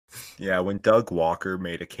Yeah, when Doug Walker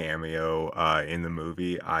made a cameo in the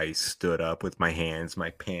movie, I stood up with my hands, my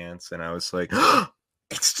pants, and I was like,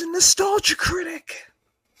 "It's the nostalgia critic."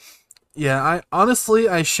 Yeah, I honestly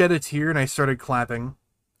I shed a tear and I started clapping.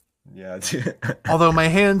 Yeah, dude. Although my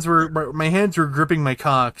hands were gripping my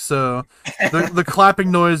cock, so the clapping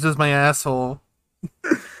noise is my asshole.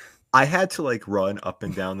 I had to like run up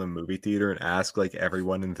and down the movie theater and ask like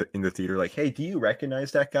everyone in the theater, like, "Hey, do you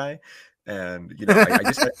recognize that guy?" And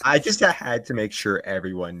I just had to make sure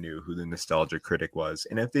everyone knew who the nostalgia critic was,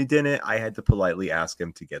 and if they didn't, I had to politely ask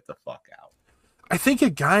him to get the fuck out. I think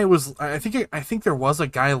a guy was. I think there was a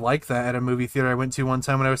guy like that at a movie theater I went to one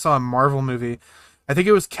time when I saw a Marvel movie. I think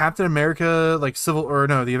it was Captain America, like Civil or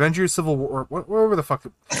no, the Avengers Civil War. Whatever the fuck.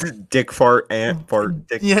 Dick fart, ant fart,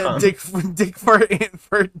 dick Yeah, cum. Dick fart ant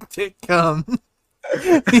fart dick cum.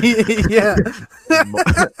 Yeah,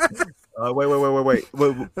 Wait.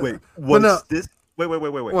 but no. Was this? Wait.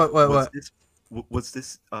 Was What? this? Was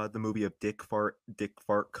this the movie of Dick Fart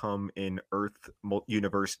come in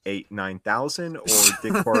Universe 8 9000, or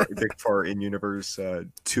Dick Fart in Universe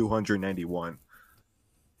 291?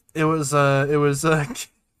 It was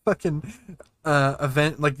fucking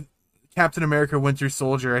event like Captain America Winter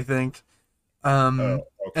Soldier, I think. Oh,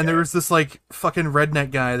 And there okay. was this like fucking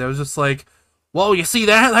redneck guy that was just like, "Whoa, you see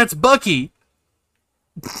that? That's Bucky."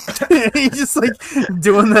 He's just like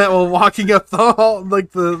doing that while walking up the hall,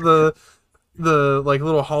 like the like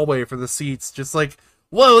little hallway for the seats, just like,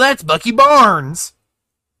 "Whoa, that's Bucky Barnes."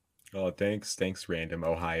 Oh, thanks, random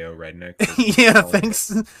Ohio redneck Yeah,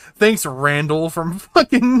 thanks, Randall from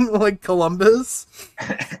fucking like Columbus.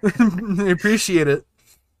 I appreciate it.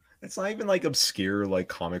 It's not even like obscure like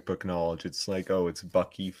comic book knowledge. It's like, oh, it's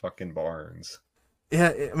Bucky fucking Barnes.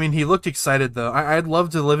 Yeah, I mean, he looked excited though. I'd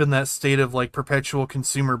love to live in that state of like perpetual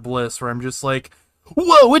consumer bliss where I'm just like,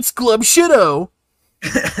 "Whoa, it's Glub Shitto."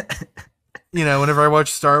 Whenever I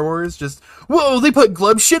watch Star Wars, just, "Whoa, they put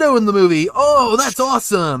Glub Shitto in the movie. Oh, that's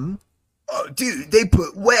awesome. Oh, dude, they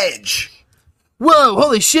put Wedge. Whoa,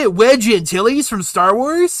 holy shit, Wedge Antilles from Star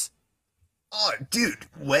Wars? Oh, dude,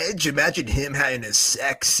 Wedge. Imagine him having a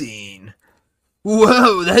sex scene.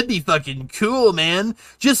 Whoa, that'd be fucking cool, man.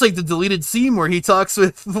 Just like the deleted scene where he talks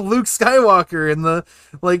with Luke Skywalker in the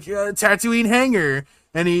like Tatooine hangar,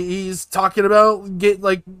 and he's talking about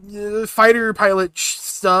fighter pilot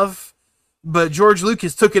stuff, but George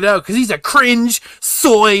Lucas took it out because he's a cringe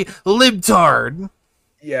soy libtard.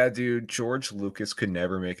 Yeah, dude, George Lucas could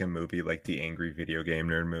never make a movie like the Angry Video Game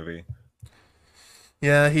Nerd movie.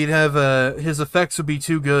 Yeah, he'd have his effects would be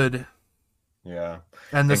too good, Yeah.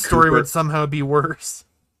 and the And story would Cooper, somehow be worse.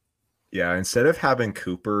 yeah, instead of having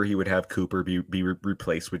Cooper, he would have Cooper be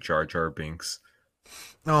replaced with Jar Jar Binks.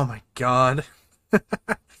 Oh my god.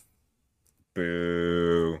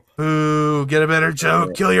 Boo. Boo, get a better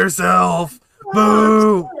joke, kill yourself.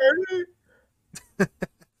 Oh, I'm Boo. sorry.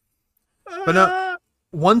 But no, Ah.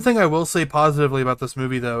 one thing I will say positively about this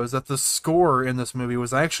movie though is that the score in this movie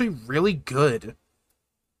was actually really good.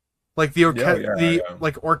 Like Yeah, yeah, the yeah.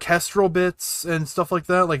 like orchestral bits and stuff like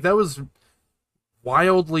that. Like that was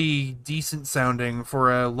wildly decent sounding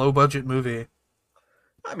for a low budget movie.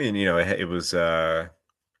 I mean, it was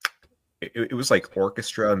like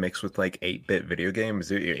orchestra mixed with like 8-bit video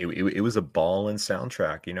games. It was a ball and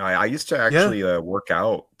soundtrack. I used to Yeah, actually work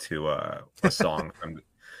out to a song from.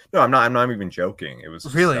 No, I'm not even joking. It was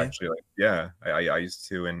just really. actually like, yeah, I used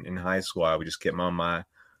to in high school. I would just get on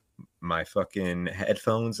my fucking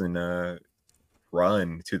headphones and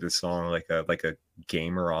run to the song like a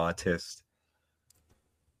gamer autist.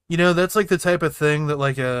 That's like the type of thing that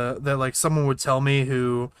like someone would tell me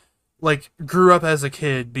who like grew up as a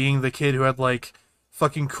kid being the kid who had like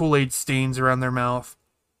fucking Kool-Aid stains around their mouth.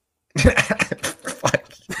 Fuck.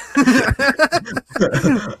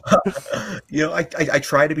 I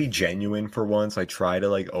try to be genuine for once. I try to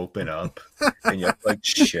like open up, and you have to like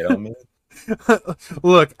shit on me.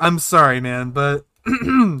 Look, I'm sorry, man, but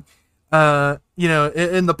in the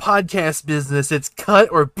podcast business, it's cut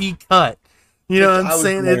or be cut. You know what I'm I was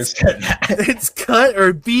saying? going to say that. It's cut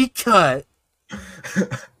or be cut.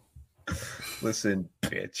 Listen,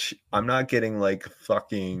 bitch. I'm not getting like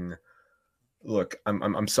fucking. Look,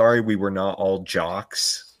 I'm sorry we were not all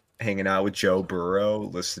jocks hanging out with Joe Burrow,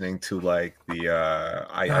 listening to like the God,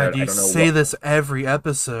 I you don't know say what. this every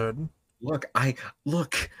episode. Look.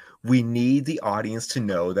 We need the audience to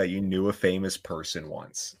know that you knew a famous person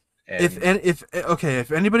once, If and and if okay,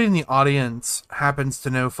 if anybody in the audience happens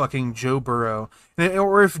to know fucking Joe Burrow,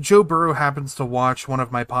 or if Joe Burrow happens to watch one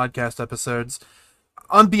of my podcast episodes,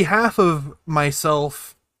 on behalf of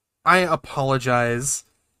myself, I apologize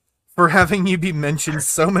for having you be mentioned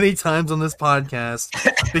so many times on this podcast,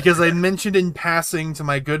 because I mentioned in passing to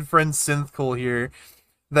my good friend Synthcole here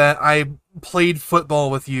that I played football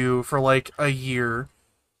with you for like a year.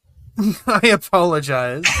 I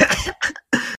apologize.